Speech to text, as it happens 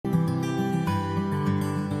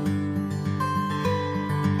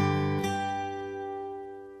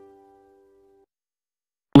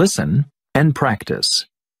Listen and practice.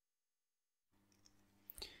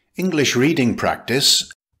 English reading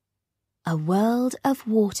practice. A world of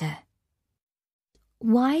water.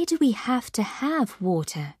 Why do we have to have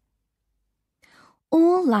water?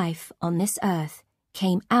 All life on this earth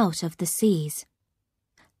came out of the seas.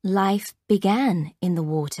 Life began in the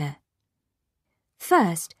water.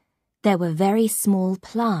 First, there were very small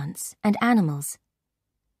plants and animals.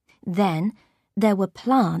 Then, there were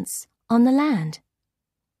plants on the land.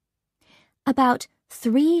 About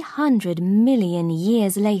 300 million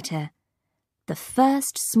years later, the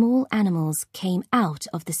first small animals came out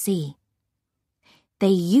of the sea. They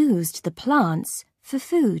used the plants for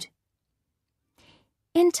food.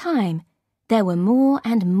 In time, there were more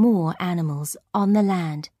and more animals on the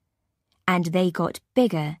land, and they got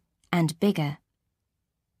bigger and bigger.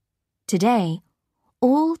 Today,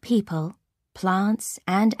 all people, plants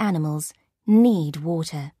and animals need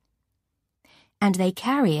water, and they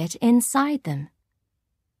carry it inside them.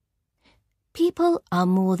 People are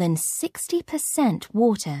more than 60%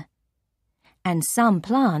 water, and some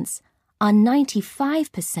plants are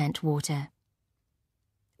 95% water.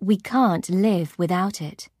 We can't live without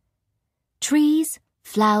it. Trees,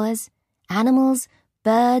 flowers, animals,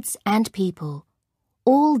 birds and people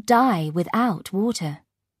all die without water.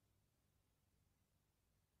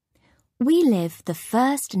 We live the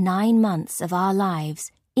first 9 months of our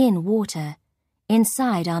lives in water,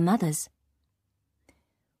 inside our mothers.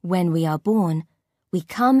 When we are born, we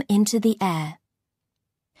come into the air.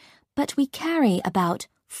 But we carry about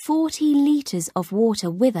 40 litres of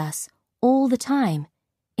water with us all the time,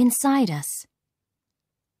 inside us.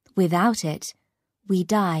 Without it, we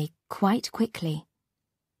die quite quickly.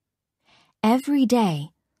 Every day,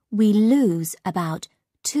 we lose about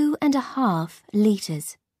 2.5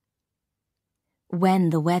 litres. When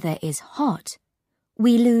the weather is hot,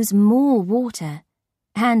 we lose more water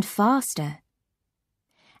and faster.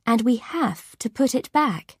 And we have to put it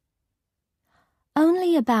back.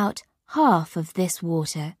 Only about half of this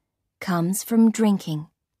water comes from drinking.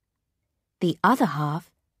 The other half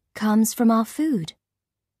comes from our food.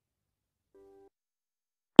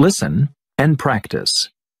 Listen and practice.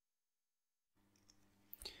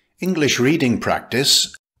 English reading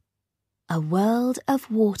practice. A world of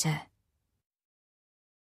water.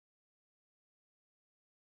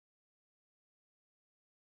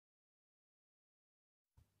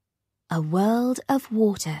 A world of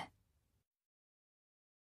water.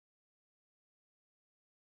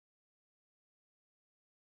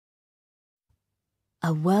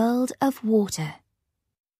 A world of water.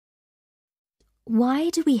 Why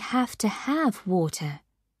do we have to have water?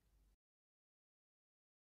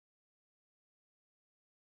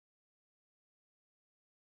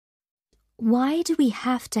 Why do we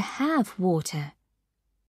have to have water?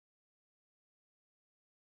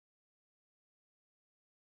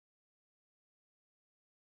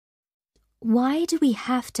 Why do we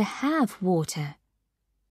have to have water?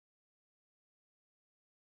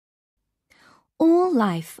 All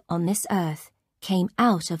life on this earth came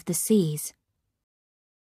out of the seas.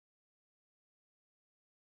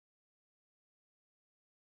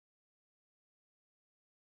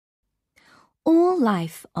 All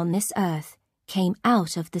life on this earth came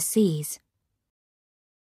out of the seas.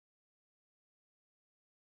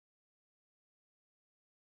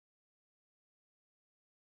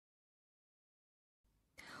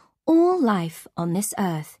 All life on this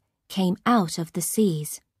earth came out of the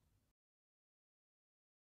seas.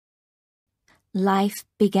 Life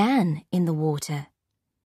began in the water.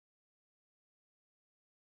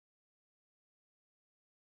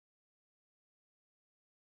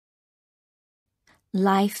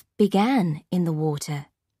 Life began in the water.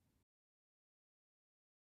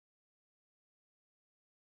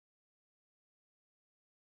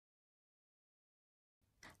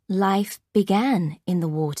 Life began in the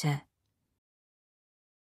water.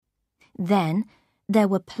 Then there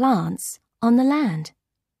were plants on the land.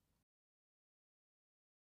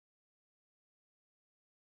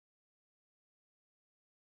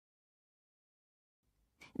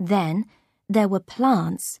 Then there were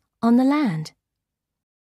plants on the land.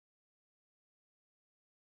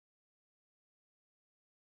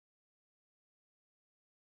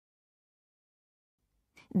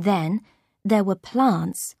 Then there were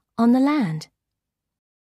plants on the land.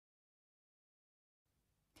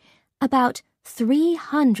 About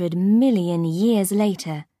 300 million years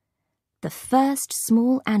later, the first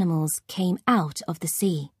small animals came out of the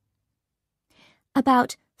sea.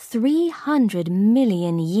 About 300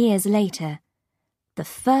 million years later, the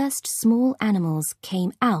first small animals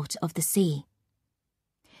came out of the sea.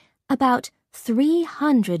 About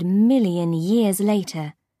 300 million years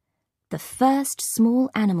later, the first small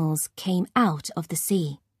animals came out of the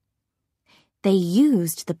sea. They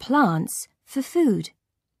used the plants for food.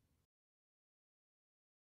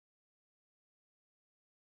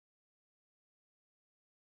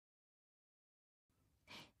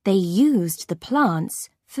 They used the plants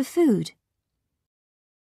for food.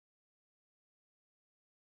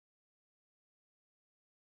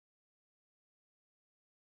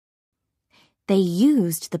 They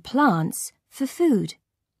used the plants for food.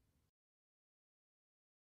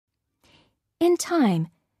 In time,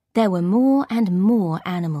 there were more and more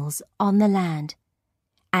animals on the land,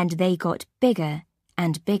 and they got bigger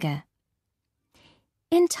and bigger.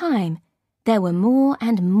 In time, there were more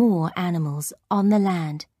and more animals on the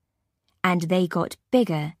land, and they got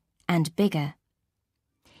bigger and bigger.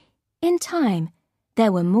 In time,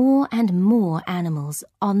 there were more and more animals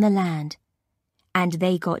on the land, and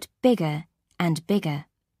they got bigger and bigger.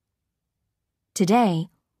 Today,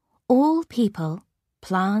 all people,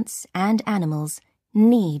 plants and animals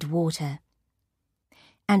need water,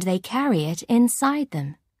 and they carry it inside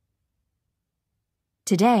them.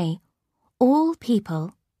 Today, all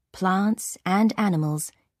people, plants and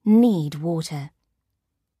animals need water,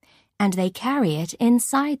 and they carry it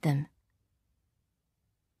inside them.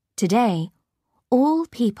 Today, all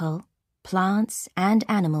people, plants and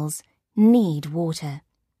animals need water,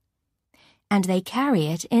 and they carry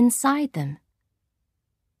it inside them.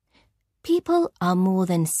 People are more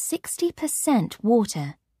than 60%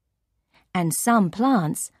 water, and some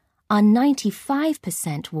plants are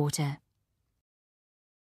 95% water.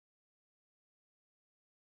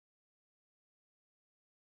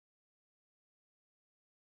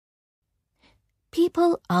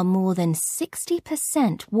 People are more than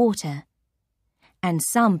 60% water, and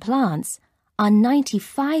some plants are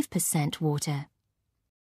 95% water.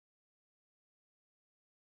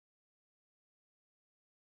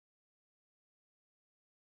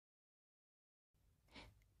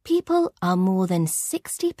 People are more than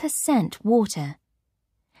 60% water,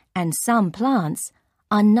 and some plants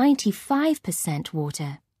are 95%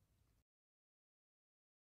 water.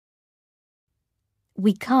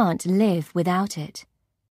 We can't live without it.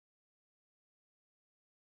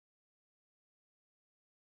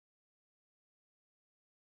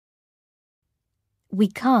 We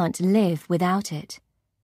can't live without it.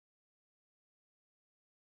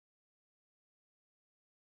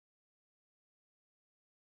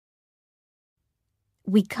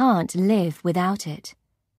 We can't live without it.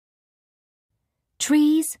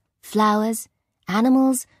 Trees, flowers,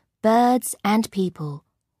 animals, birds and people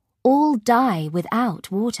all die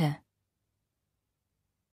without water.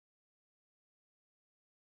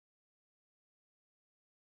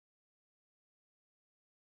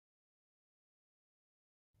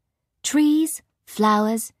 Trees,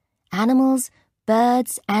 flowers, animals,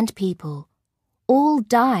 birds and people all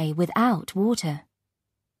die without water.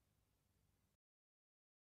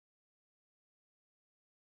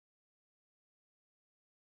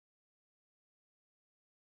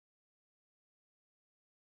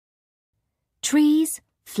 Trees,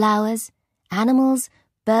 flowers, animals,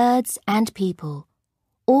 birds and people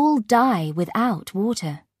all die without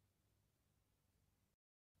water.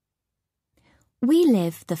 We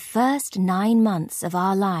live the first 9 months of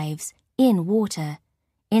our lives in water,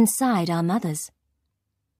 inside our mothers.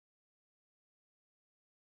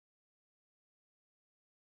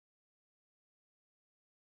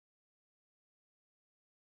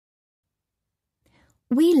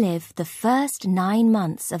 We live the first 9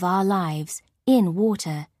 months of our lives in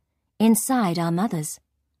water, inside our mothers.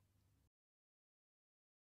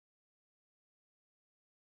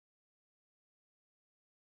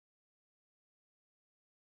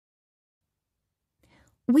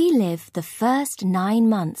 We live the first 9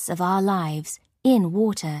 months of our lives in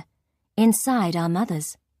water, inside our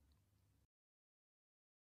mothers.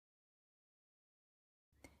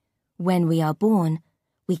 When we are born,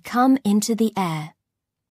 we come into the air.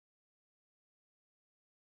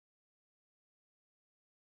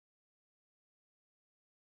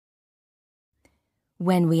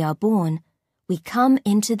 When we are born, we come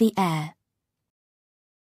into the air.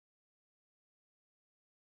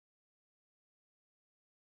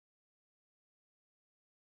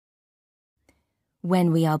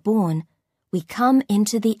 When we are born, we come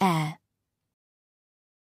into the air.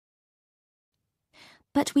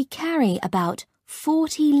 But we carry about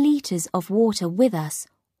 40 litres of water with us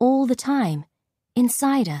all the time,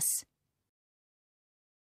 inside us.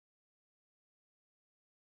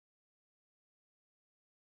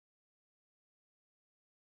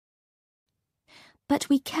 But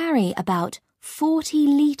we carry about 40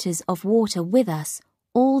 litres of water with us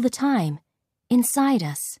all the time, inside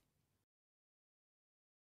us.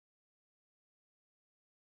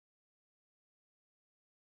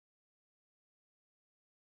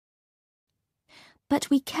 but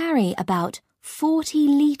we carry about 40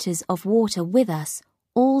 litres of water with us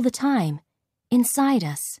all the time, inside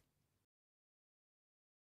us.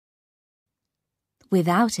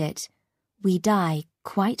 Without it, we die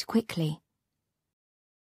quite quickly.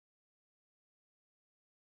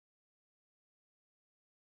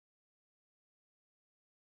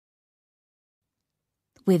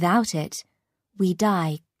 Without it, we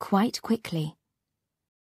die quite quickly.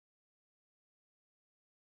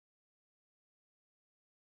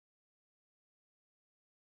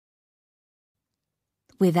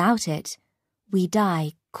 Without it, we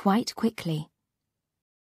die quite quickly.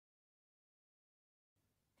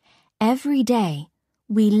 Every day,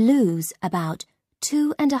 we lose about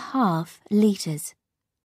 2.5 litres.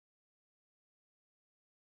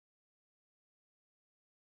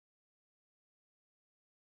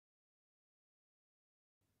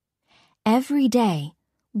 Every day,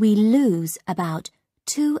 we lose about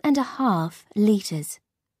 2.5 litres.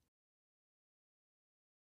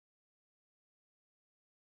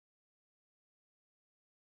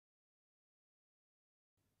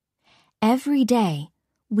 Every day,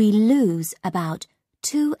 we lose about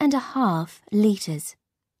 2.5 litres.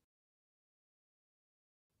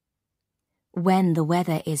 When the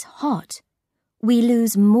weather is hot, we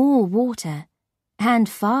lose more water and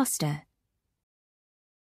faster.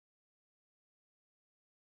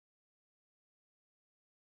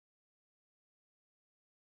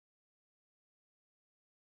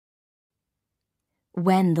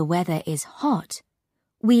 When the weather is hot,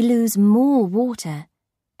 we lose more water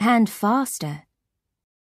and faster.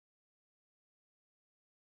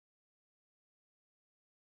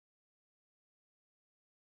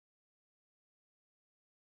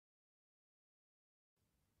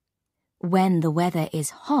 When the weather is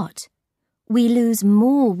hot, we lose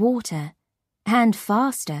more water and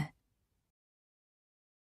faster.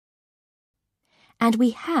 And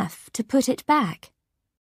we have to put it back.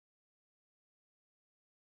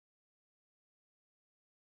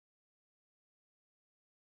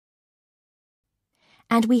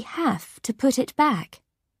 And we have to put it back.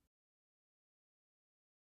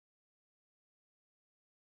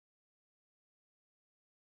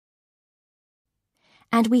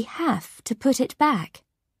 And we have to put it back.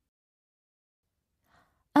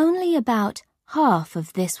 Only about half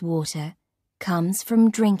of this water comes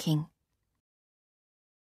from drinking.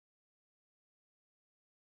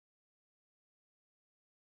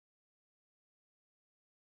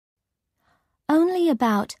 Only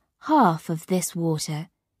about half of this water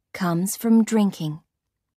comes from drinking.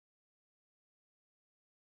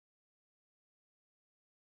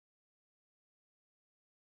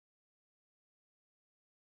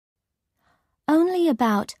 Only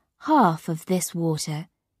about half of this water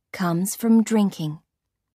comes from drinking.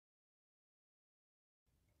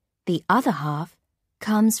 The other half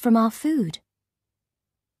comes from our food.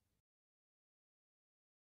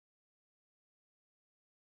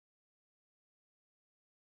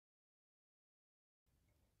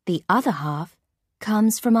 The other half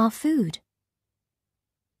comes from our food.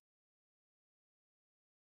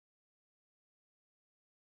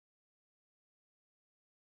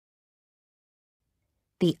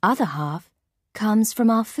 The other half comes from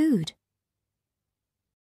our food.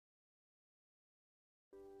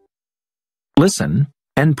 Listen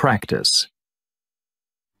and practice.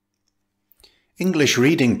 English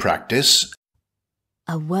reading practice.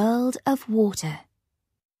 A world of water.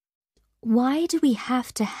 Why do we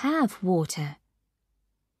have to have water?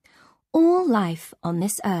 All life on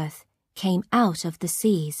this earth came out of the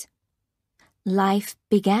seas. Life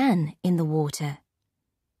began in the water.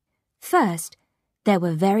 First, there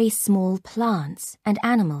were very small plants and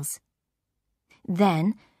animals.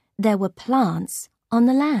 Then, there were plants on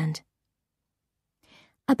the land.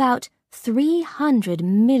 About 300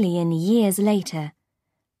 million years later,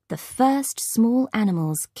 the first small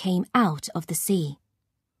animals came out of the sea.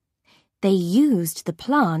 They used the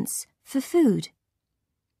plants for food.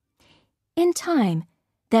 In time,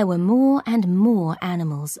 there were more and more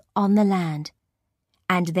animals on the land,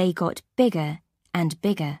 and they got bigger and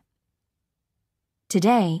bigger.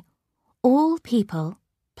 Today, all people,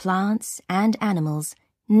 plants and animals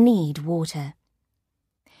need water,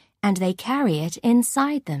 and they carry it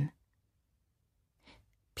inside them.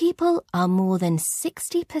 People are more than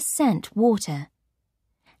 60% water,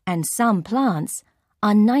 and some plants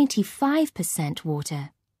are 95% water.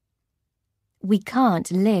 We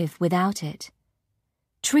can't live without it.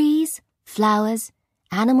 Trees, flowers,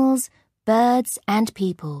 animals, birds and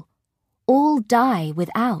people all die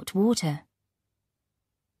without water.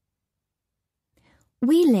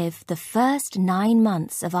 We live the first 9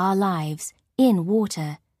 months of our lives in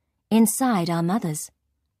water, inside our mothers.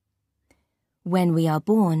 When we are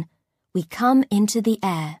born, we come into the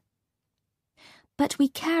air. But we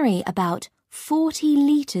carry about 40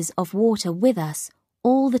 litres of water with us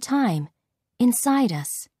all the time, inside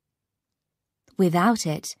us. Without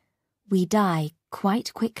it, we die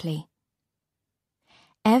quite quickly.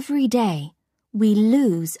 Every day, we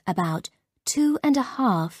lose about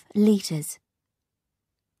 2.5 litres.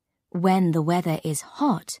 When the weather is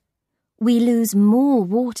hot, we lose more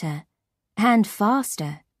water and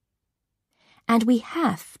faster. And we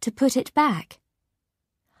have to put it back.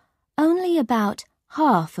 Only about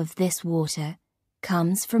half of this water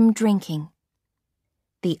comes from drinking.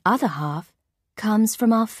 The other half comes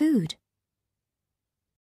from our food.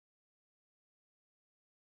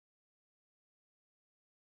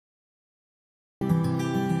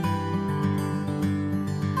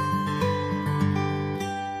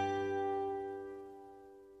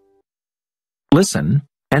 Listen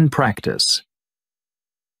and practice.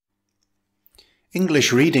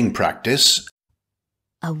 English reading practice.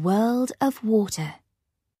 A world of water.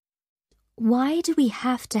 Why do we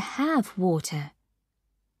have to have water?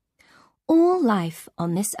 All life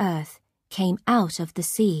on this earth came out of the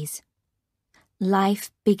seas. Life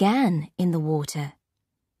began in the water.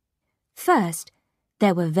 First,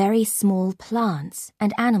 there were very small plants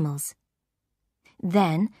and animals.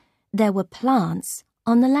 Then, there were plants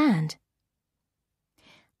on the land.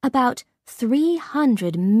 About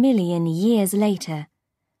 300 million years later,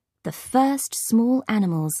 the first small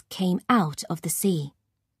animals came out of the sea.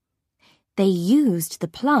 They used the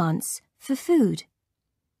plants for food.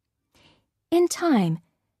 In time,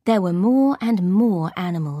 there were more and more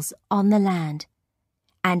animals on the land,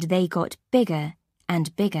 and they got bigger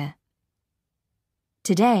and bigger.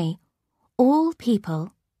 Today, all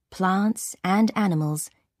people, plants and animals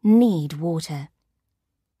need water,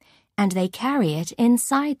 and they carry it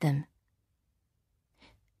inside them.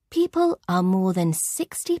 People are more than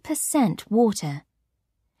 60% water,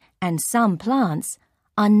 and some plants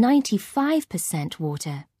are 95%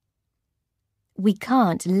 water. We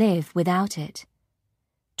can't live without it.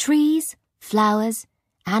 Trees, flowers,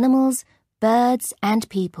 animals, birds and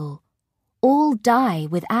people all die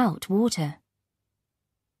without water.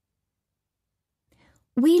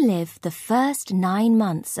 We live the first 9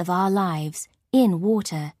 months of our lives in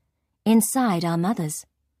water, inside our mothers.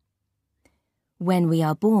 When we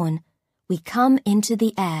are born, we come into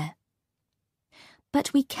the air.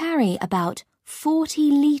 But we carry about 40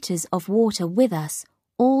 litres of water with us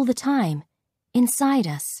all the time, inside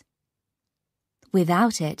us.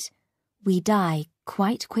 Without it, we die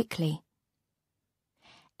quite quickly.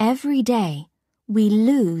 Every day, we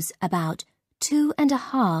lose about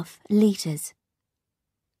 2.5 litres.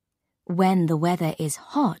 When the weather is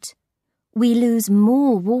hot, we lose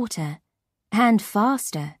more water and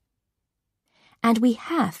faster. And we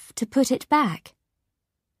have to put it back.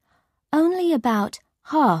 Only about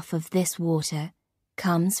half of this water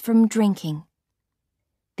comes from drinking.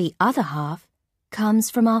 The other half comes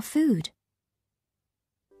from our food.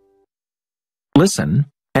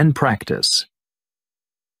 Listen and practice.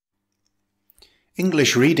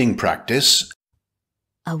 English reading practice.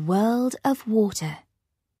 A world of water.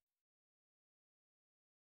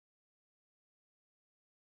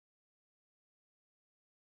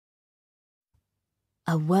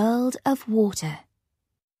 A world of water.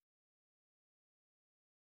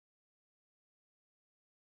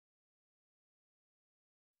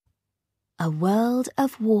 A world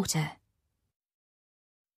of water.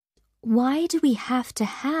 Why do we have to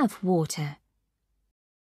have water?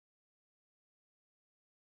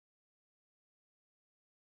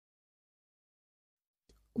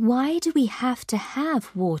 Why do we have to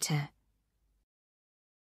have water?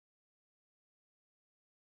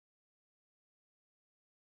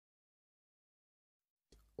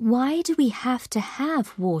 Why do we have to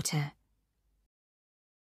have water?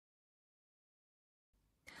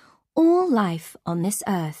 All life on this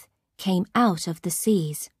earth came out of the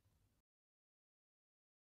seas.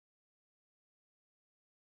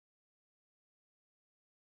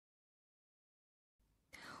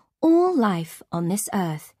 All life on this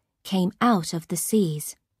earth came out of the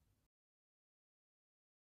seas.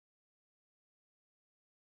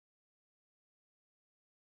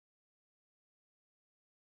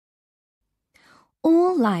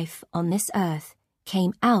 All life on this earth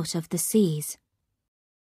came out of the seas.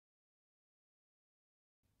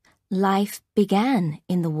 Life began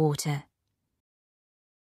in the water.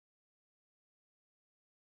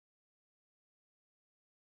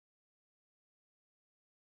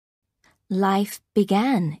 Life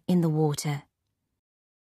began in the water.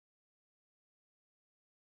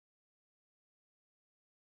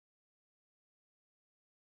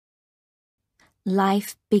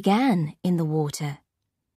 life began in the water.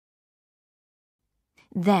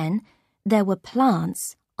 Then there were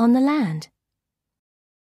plants on the land.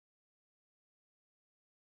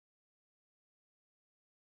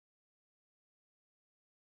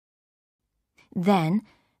 Then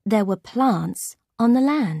there were plants on the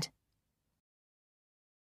land.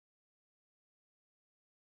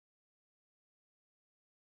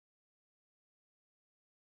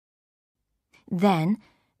 Then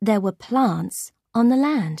there were plants on the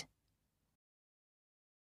land.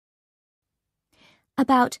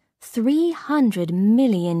 About 300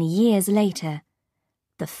 million years later,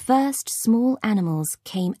 the first small animals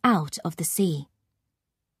came out of the sea.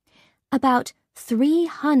 About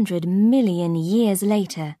 300 million years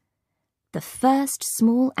later, the first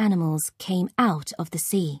small animals came out of the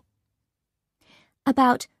sea.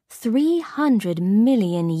 About 300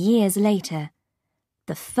 million years later,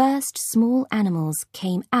 the first small animals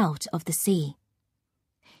came out of the sea.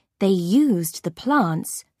 They used the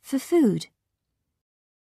plants for food.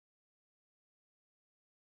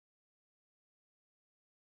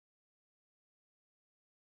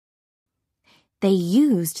 They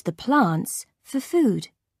used the plants for food.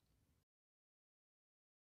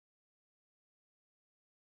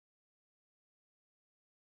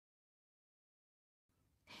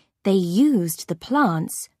 They used the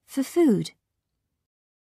plants for food.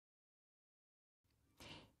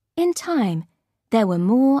 In time, there were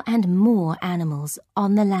more and more animals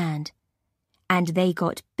on the land, and they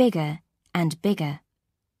got bigger and bigger.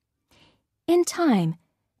 In time,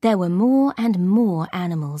 there were more and more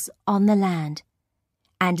animals on the land,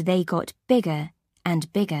 and they got bigger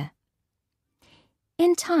and bigger.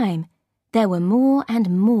 In time, there were more and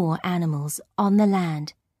more animals on the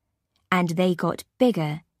land, and they got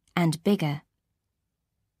bigger and bigger.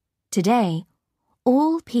 Today,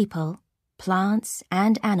 all people, plants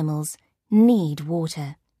and animals need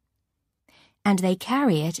water, and they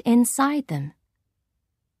carry it inside them.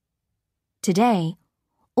 Today,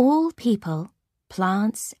 all people,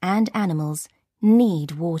 plants and animals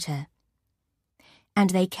need water, and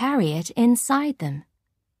they carry it inside them.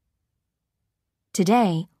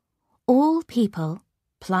 Today, all people,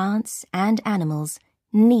 plants and animals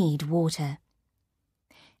need water,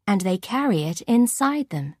 and they carry it inside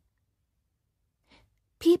them.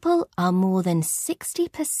 People are more than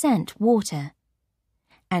 60% water,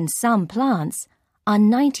 and some plants are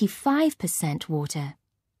 95% water.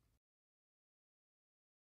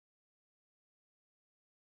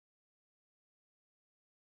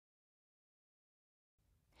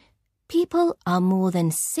 People are more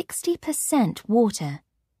than 60% water,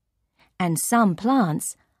 and some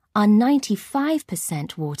plants are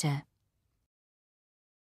 95% water.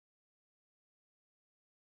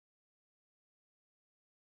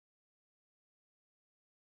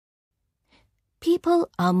 People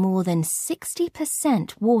are more than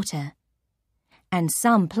 60% water, and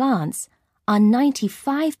some plants are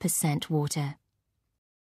 95% water.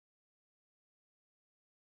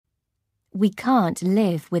 We can't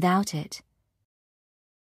live without it.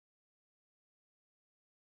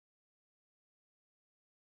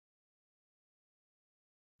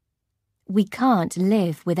 We can't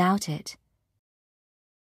live without it.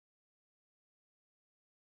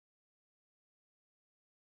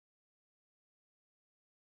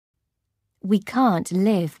 We can't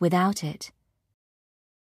live without it.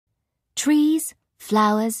 Trees,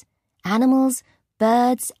 flowers, animals,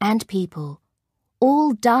 birds and people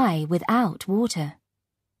all die without water.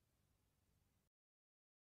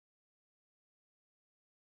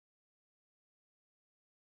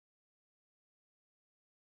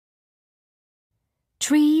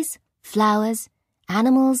 Trees, flowers,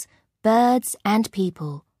 animals, birds and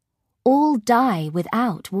people all die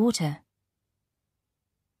without water.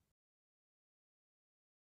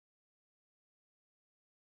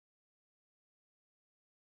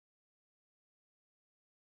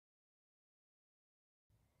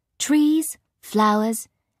 Trees, flowers,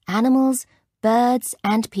 animals, birds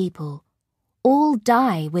and people all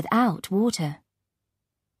die without water.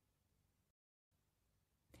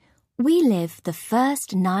 We live the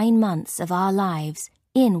first 9 months of our lives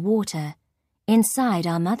in water, inside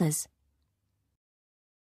our mothers.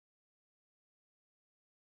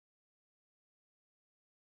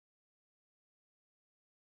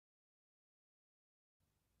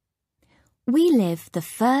 We live the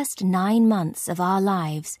first 9 months of our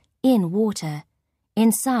lives in water,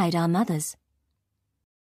 inside our mothers.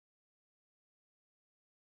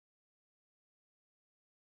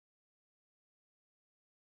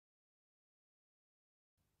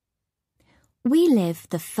 We live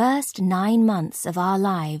the first 9 months of our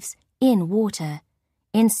lives in water,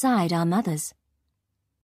 inside our mothers.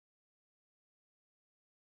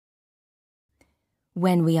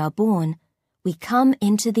 When we are born, we come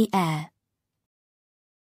into the air.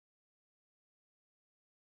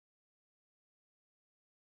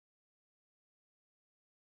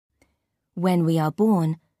 When we are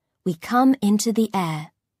born, we come into the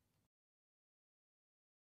air.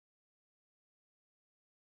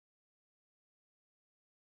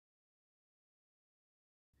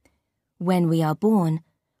 When we are born,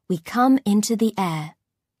 we come into the air.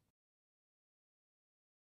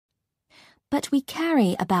 But we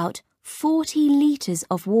carry about 40 litres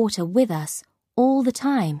of water with us all the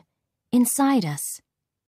time, inside us.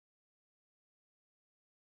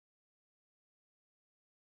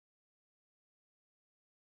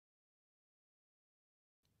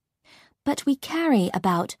 But we carry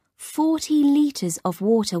about 40 litres of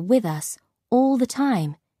water with us all the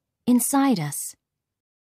time, inside us.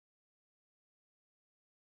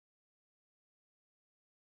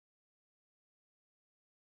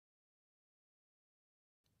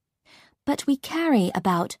 But we carry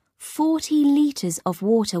about 40 litres of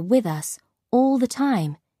water with us all the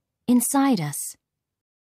time, inside us.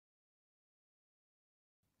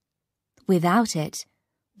 Without it,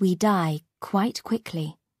 we die quite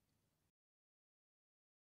quickly.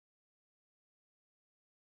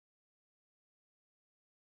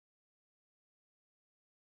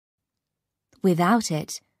 Without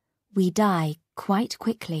it, we die quite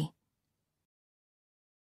quickly.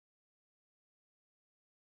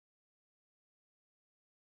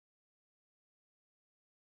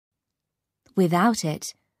 Without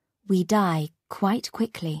it, we die quite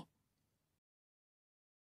quickly.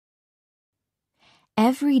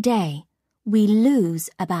 Every day, we lose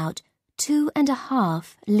about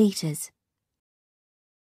 2.5 litres.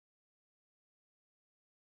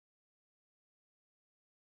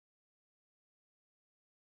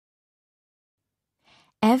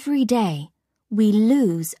 Every day, we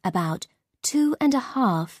lose about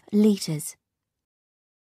 2.5 litres.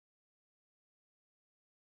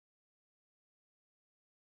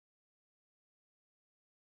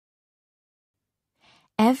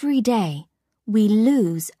 Every day, we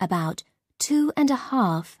lose about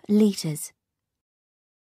 2.5 litres.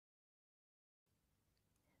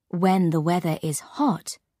 When the weather is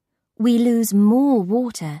hot, we lose more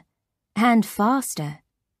water and faster.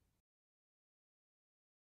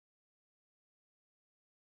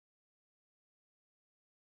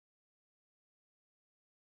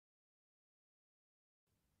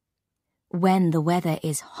 When the weather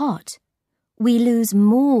is hot, we lose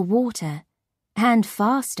more water and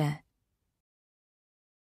faster.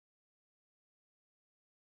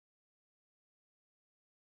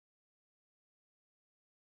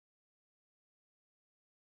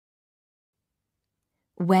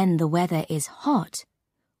 When the weather is hot,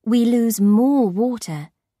 we lose more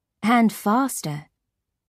water and faster.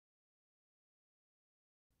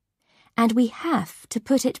 And we have to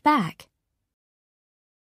put it back.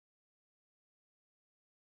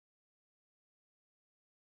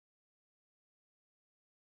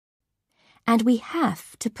 And we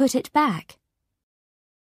have to put it back.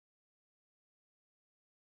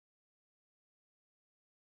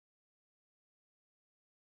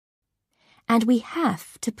 And we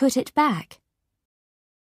have to put it back.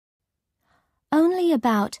 Only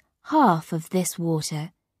about half of this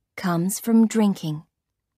water comes from drinking.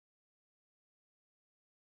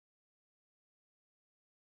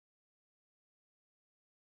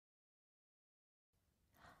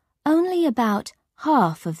 Only about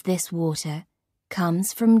half of this water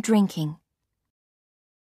comes from drinking.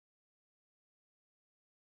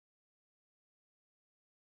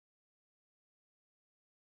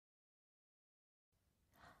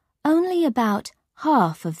 Only about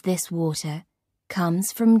half of this water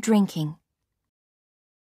comes from drinking.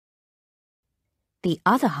 The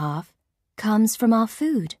other half comes from our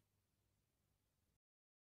food.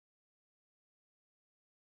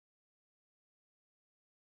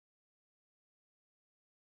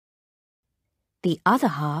 The other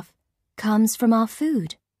half comes from our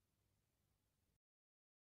food.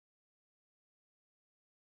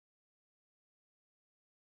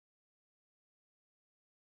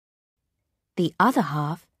 The other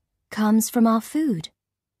half comes from our food.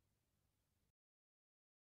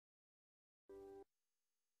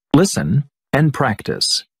 Listen and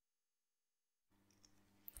practice.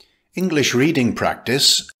 English reading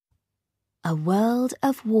practice. A world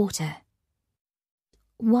of water.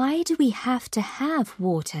 Why do we have to have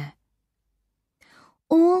water?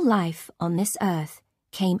 All life on this earth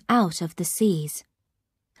came out of the seas.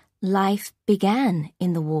 Life began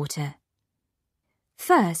in the water.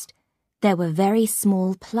 First, there were very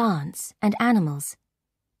small plants and animals.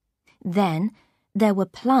 Then, there were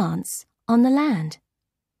plants on the land.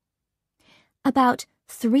 About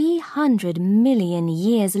 300 million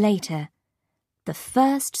years later, the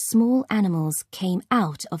first small animals came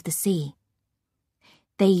out of the sea.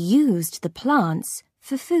 They used the plants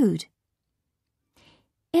for food.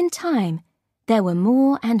 In time, there were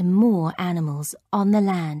more and more animals on the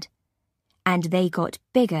land, and they got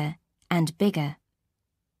bigger and bigger.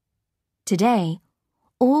 Today,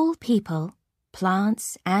 all people,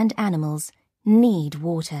 plants, and animals need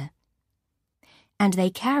water, and they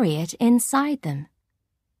carry it inside them.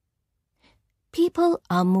 People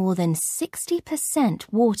are more than 60%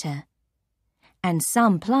 water, and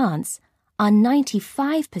some plants are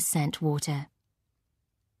 95% water.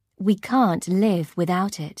 We can't live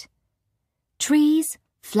without it. Trees,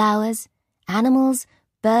 flowers, animals,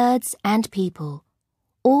 birds, and people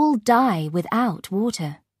all die without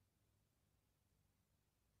water.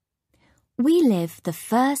 We live the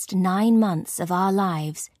first 9 months of our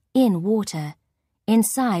lives in water,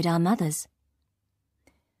 inside our mothers.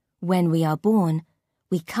 When we are born,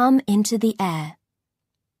 we come into the air.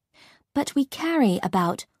 But we carry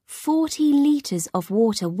about 40 litres of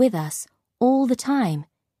water with us all the time,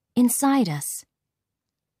 inside us.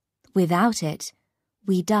 Without it,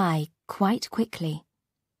 we die quite quickly.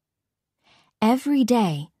 Every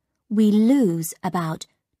day, we lose about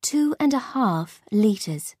 2.5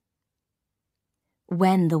 litres.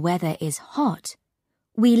 When the weather is hot,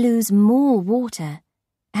 we lose more water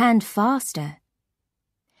and faster.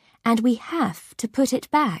 And we have to put it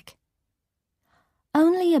back.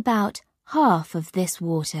 Only about half of this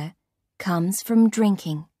water comes from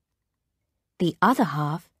drinking. The other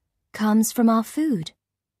half comes from our food.